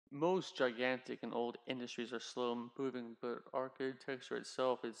most gigantic and old industries are slow moving, but architecture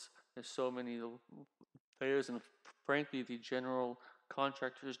itself is there's so many layers, and frankly, the general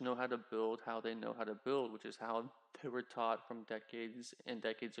contractors know how to build how they know how to build, which is how they were taught from decades and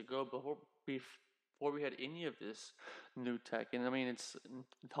decades ago before we had any of this new tech. And I mean, it's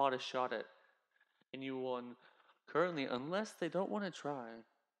taught a shot at anyone currently, unless they don't want to try.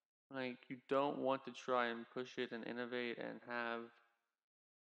 Like, you don't want to try and push it and innovate and have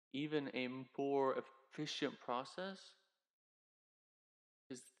even a more efficient process,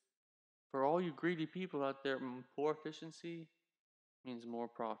 is for all you greedy people out there, more efficiency means more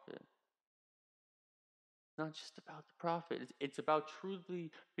profit. It's not just about the profit, it's about truly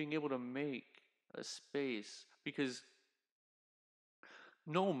being able to make a space, because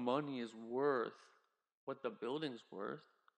no money is worth what the building's worth.